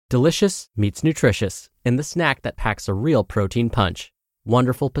Delicious meets nutritious in the snack that packs a real protein punch.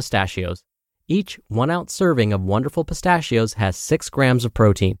 Wonderful Pistachios. Each 1-ounce serving of Wonderful Pistachios has 6 grams of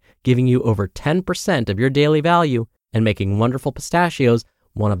protein, giving you over 10% of your daily value and making Wonderful Pistachios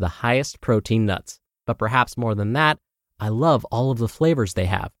one of the highest protein nuts. But perhaps more than that, I love all of the flavors they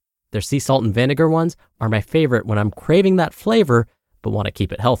have. Their sea salt and vinegar ones are my favorite when I'm craving that flavor but want to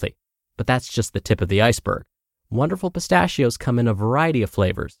keep it healthy. But that's just the tip of the iceberg. Wonderful Pistachios come in a variety of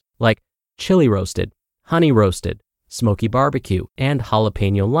flavors, like chili roasted, honey roasted, smoky barbecue, and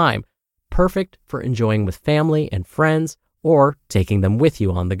jalapeno lime, perfect for enjoying with family and friends or taking them with you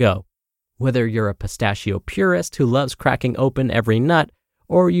on the go. Whether you're a pistachio purist who loves cracking open every nut,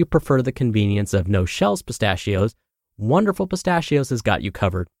 or you prefer the convenience of no-shells pistachios, Wonderful Pistachios has got you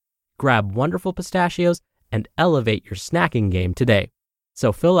covered. Grab Wonderful Pistachios and elevate your snacking game today.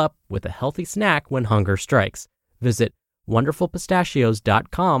 So fill up with a healthy snack when hunger strikes. Visit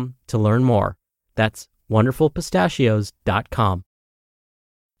wonderfulpistachios.com to learn more. That's wonderfulpistachios.com.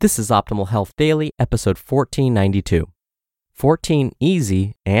 This is Optimal Health Daily, episode 1492. 14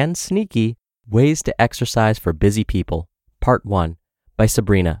 Easy and Sneaky Ways to Exercise for Busy People, Part 1, by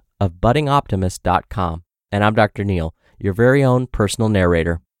Sabrina of buddingoptimist.com. And I'm Dr. Neil, your very own personal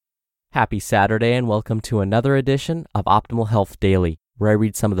narrator. Happy Saturday and welcome to another edition of Optimal Health Daily, where I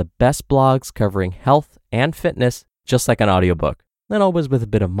read some of the best blogs covering health and fitness, just like an audiobook, and always with a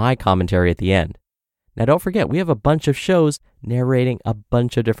bit of my commentary at the end. Now don't forget, we have a bunch of shows narrating a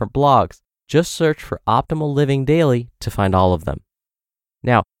bunch of different blogs. Just search for Optimal Living Daily to find all of them.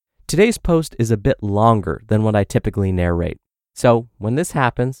 Now, today's post is a bit longer than what I typically narrate. So when this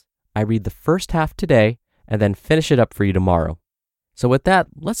happens, I read the first half today and then finish it up for you tomorrow. So with that,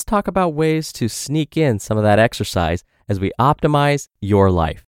 let's talk about ways to sneak in some of that exercise as we optimize your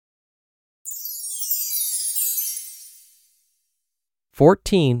life.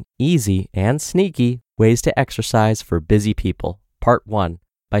 14 Easy and Sneaky Ways to Exercise for Busy People, Part 1,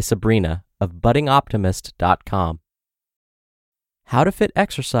 by Sabrina of buddingoptimist.com. How to fit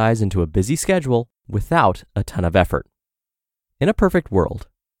exercise into a busy schedule without a ton of effort. In a perfect world,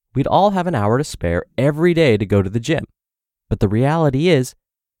 we'd all have an hour to spare every day to go to the gym. But the reality is,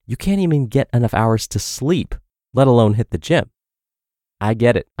 you can't even get enough hours to sleep, let alone hit the gym. I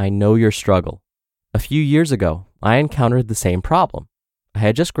get it. I know your struggle. A few years ago, I encountered the same problem. I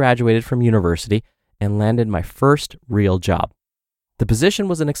had just graduated from university and landed my first real job. The position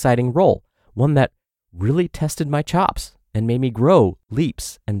was an exciting role, one that really tested my chops and made me grow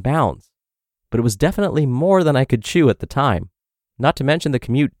leaps and bounds. But it was definitely more than I could chew at the time. Not to mention the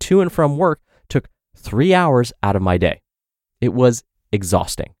commute to and from work took 3 hours out of my day. It was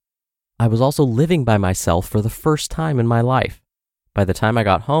exhausting. I was also living by myself for the first time in my life. By the time I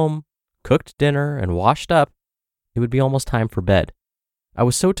got home, cooked dinner, and washed up, it would be almost time for bed. I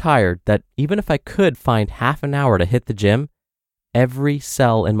was so tired that even if I could find half an hour to hit the gym, every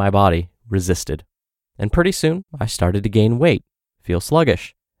cell in my body resisted. And pretty soon, I started to gain weight, feel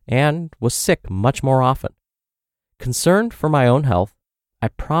sluggish, and was sick much more often. Concerned for my own health, I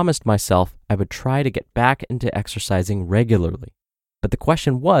promised myself I would try to get back into exercising regularly. But the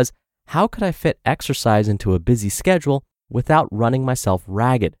question was, how could I fit exercise into a busy schedule without running myself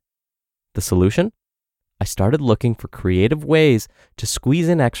ragged? The solution? I started looking for creative ways to squeeze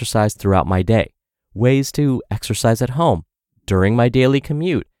in exercise throughout my day, ways to exercise at home, during my daily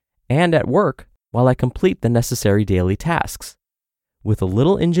commute, and at work while I complete the necessary daily tasks. With a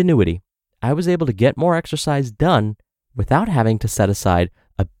little ingenuity, I was able to get more exercise done without having to set aside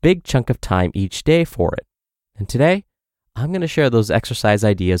a big chunk of time each day for it. And today, I'm going to share those exercise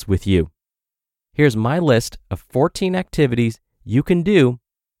ideas with you. Here's my list of 14 activities you can do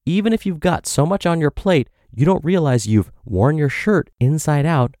even if you've got so much on your plate you don't realize you've worn your shirt inside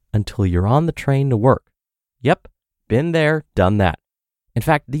out until you're on the train to work. Yep, been there, done that. In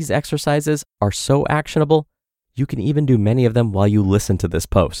fact, these exercises are so actionable, you can even do many of them while you listen to this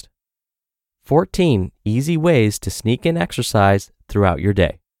post. 14 easy ways to sneak in exercise throughout your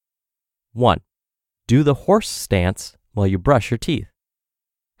day. 1. Do the horse stance while you brush your teeth.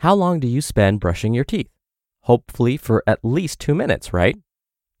 How long do you spend brushing your teeth? Hopefully for at least 2 minutes, right?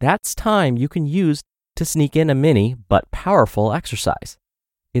 That's time you can use to sneak in a mini but powerful exercise.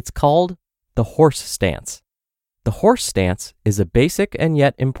 It's called the horse stance. The horse stance is a basic and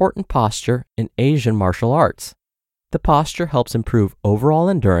yet important posture in Asian martial arts. The posture helps improve overall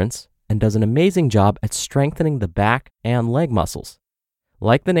endurance and does an amazing job at strengthening the back and leg muscles.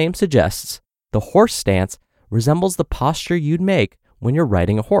 Like the name suggests, the horse stance resembles the posture you'd make when you're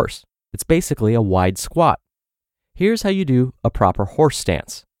riding a horse. It's basically a wide squat. Here's how you do a proper horse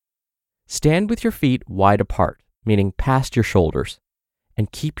stance. Stand with your feet wide apart, meaning past your shoulders,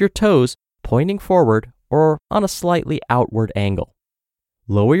 and keep your toes pointing forward or on a slightly outward angle.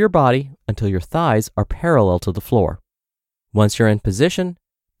 Lower your body until your thighs are parallel to the floor. Once you're in position,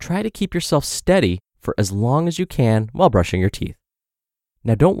 try to keep yourself steady for as long as you can while brushing your teeth.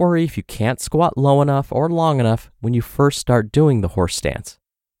 Now don't worry if you can't squat low enough or long enough when you first start doing the horse stance.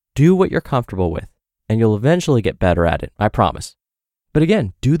 Do what you're comfortable with, and you'll eventually get better at it, I promise. But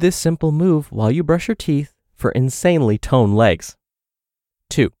again, do this simple move while you brush your teeth for insanely toned legs.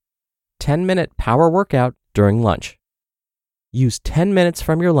 2. 10-minute power workout during lunch. Use 10 minutes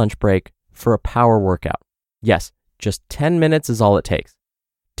from your lunch break for a power workout. Yes, just 10 minutes is all it takes.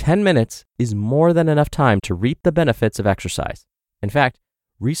 10 minutes is more than enough time to reap the benefits of exercise. In fact,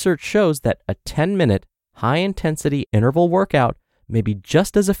 research shows that a 10-minute high-intensity interval workout may be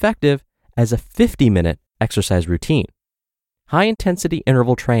just as effective as a 50-minute exercise routine. High-intensity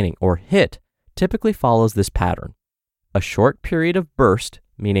interval training, or HIIT, typically follows this pattern. A short period of burst,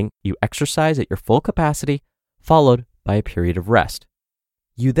 meaning you exercise at your full capacity, followed by a period of rest.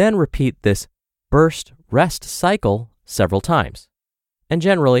 You then repeat this burst-rest cycle several times. And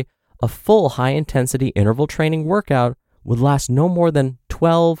generally, a full high-intensity interval training workout would last no more than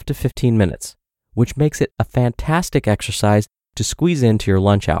 12 to 15 minutes, which makes it a fantastic exercise to squeeze into your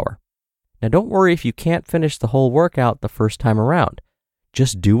lunch hour. Now don't worry if you can't finish the whole workout the first time around.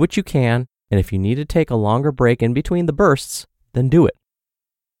 Just do what you can, and if you need to take a longer break in between the bursts, then do it.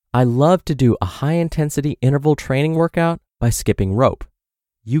 I love to do a high-intensity interval training workout by skipping rope.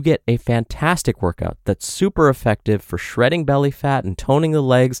 You get a fantastic workout that's super effective for shredding belly fat and toning the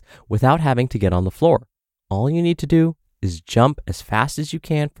legs without having to get on the floor. All you need to do is jump as fast as you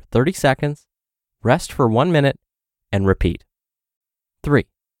can for 30 seconds, rest for 1 minute, and repeat. 3.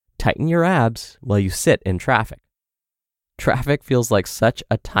 Tighten your abs while you sit in traffic. Traffic feels like such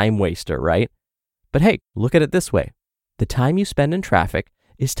a time waster, right? But hey, look at it this way. The time you spend in traffic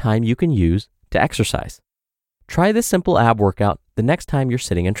is time you can use to exercise. Try this simple ab workout the next time you're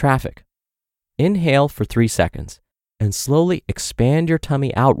sitting in traffic. Inhale for 3 seconds and slowly expand your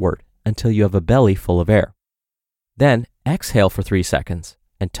tummy outward until you have a belly full of air. Then exhale for 3 seconds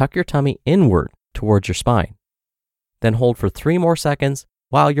and tuck your tummy inward towards your spine. Then hold for 3 more seconds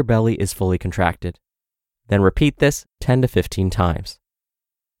while your belly is fully contracted. Then repeat this 10 to 15 times.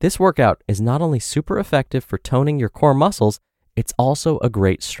 This workout is not only super effective for toning your core muscles, it's also a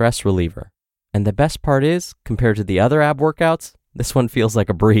great stress reliever. And the best part is, compared to the other ab workouts, this one feels like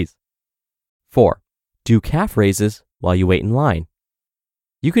a breeze. 4. Do calf raises while you wait in line.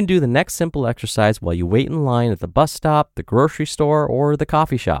 You can do the next simple exercise while you wait in line at the bus stop, the grocery store, or the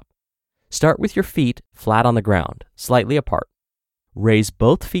coffee shop. Start with your feet flat on the ground, slightly apart. Raise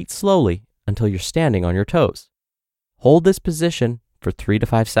both feet slowly until you're standing on your toes. Hold this position for 3 to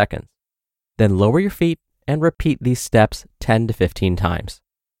 5 seconds. Then lower your feet and repeat these steps 10 to 15 times.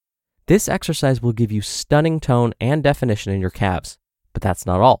 This exercise will give you stunning tone and definition in your calves, but that's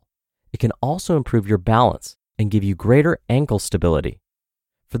not all. It can also improve your balance and give you greater ankle stability.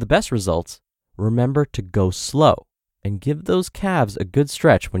 For the best results, remember to go slow and give those calves a good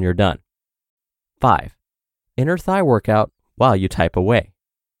stretch when you're done. 5. Inner thigh workout while you type away.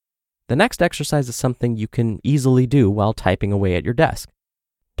 The next exercise is something you can easily do while typing away at your desk.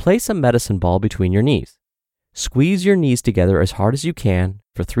 Place a medicine ball between your knees. Squeeze your knees together as hard as you can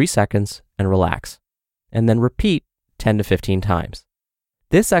for 3 seconds and relax. And then repeat 10 to 15 times.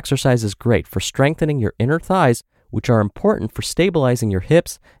 This exercise is great for strengthening your inner thighs, which are important for stabilizing your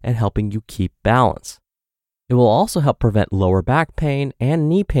hips and helping you keep balance. It will also help prevent lower back pain and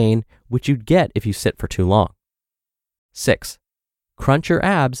knee pain, which you'd get if you sit for too long. 6. Crunch your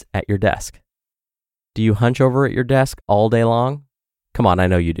abs at your desk. Do you hunch over at your desk all day long? Come on, I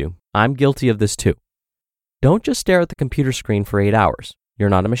know you do. I'm guilty of this too. Don't just stare at the computer screen for 8 hours. You're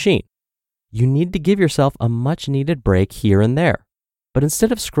not a machine. You need to give yourself a much-needed break here and there. But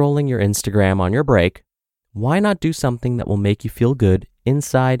instead of scrolling your Instagram on your break, why not do something that will make you feel good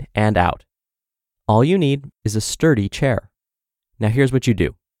inside and out? All you need is a sturdy chair. Now here's what you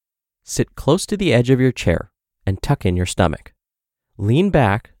do. Sit close to the edge of your chair and tuck in your stomach. Lean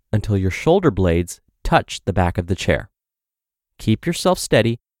back until your shoulder blades touch the back of the chair. Keep yourself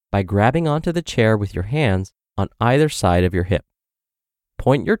steady by grabbing onto the chair with your hands on either side of your hip.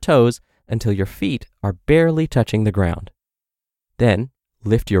 Point your toes until your feet are barely touching the ground. Then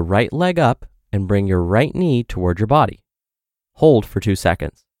lift your right leg up and bring your right knee toward your body. Hold for 2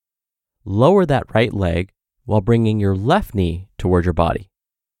 seconds. Lower that right leg while bringing your left knee toward your body.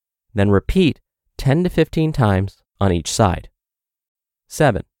 Then repeat 10 to 15 times on each side.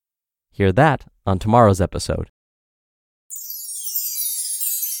 7. Hear that on tomorrow's episode.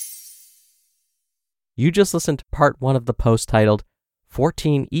 You just listened to part 1 of the post titled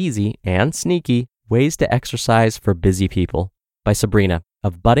 14 Easy and Sneaky Ways to Exercise for Busy People by Sabrina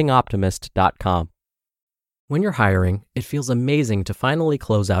of buddingoptimist.com. When you're hiring, it feels amazing to finally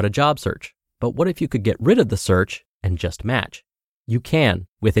close out a job search. But what if you could get rid of the search and just match? You can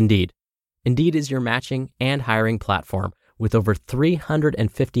with Indeed. Indeed is your matching and hiring platform with over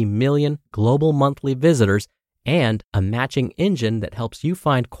 350 million global monthly visitors and a matching engine that helps you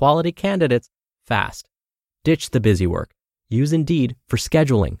find quality candidates fast. Ditch the busy work. Use Indeed for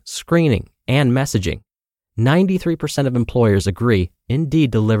scheduling, screening, and messaging. 93% of employers agree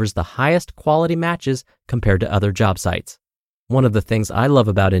Indeed delivers the highest quality matches compared to other job sites. One of the things I love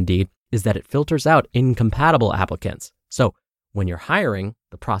about Indeed is that it filters out incompatible applicants. So when you're hiring,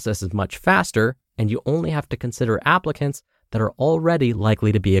 the process is much faster and you only have to consider applicants that are already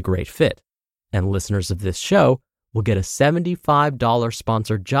likely to be a great fit. And listeners of this show will get a $75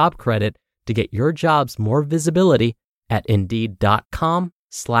 sponsored job credit to get your jobs more visibility at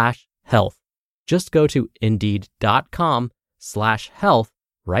Indeed.com/health. Just go to Indeed.com/health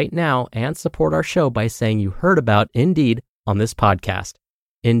right now and support our show by saying you heard about Indeed on this podcast.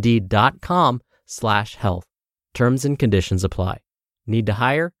 Indeed.com/health. Terms and conditions apply. Need to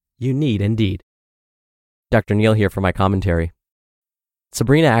hire? You need Indeed. Dr. Neil here for my commentary.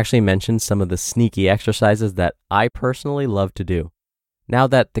 Sabrina actually mentioned some of the sneaky exercises that I personally love to do. Now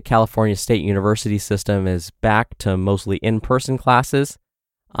that the California State University system is back to mostly in-person classes,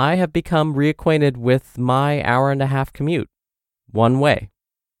 I have become reacquainted with my hour-and-a-half commute. One way.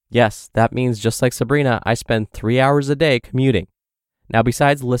 Yes, that means just like Sabrina, I spend 3 hours a day commuting. Now,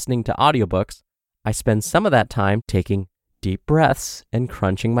 besides listening to audiobooks, I spend some of that time taking deep breaths and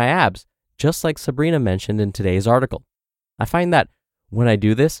crunching my abs, just like Sabrina mentioned in today's article. I find that when I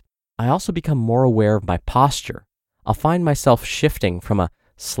do this, I also become more aware of my posture. I'll find myself shifting from a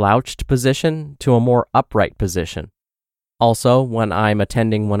slouched position to a more upright position. Also, when I'm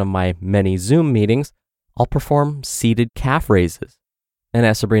attending one of my many Zoom meetings, I'll perform seated calf raises. And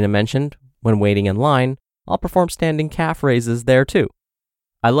as Sabrina mentioned, when waiting in line, I'll perform standing calf raises there too.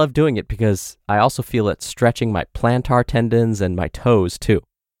 I love doing it because I also feel it stretching my plantar tendons and my toes too.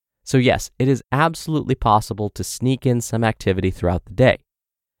 So yes, it is absolutely possible to sneak in some activity throughout the day.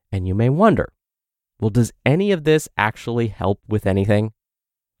 And you may wonder, well, does any of this actually help with anything?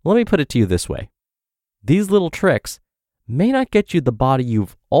 Let me put it to you this way. These little tricks may not get you the body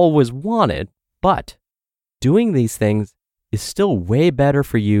you've always wanted, but doing these things is still way better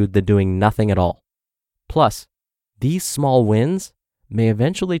for you than doing nothing at all. Plus, these small wins may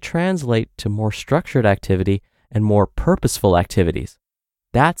eventually translate to more structured activity and more purposeful activities.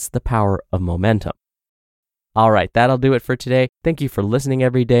 That's the power of momentum. All right, that'll do it for today. Thank you for listening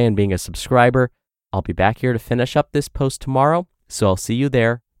every day and being a subscriber. I'll be back here to finish up this post tomorrow, so I'll see you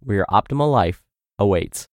there where your optimal life awaits.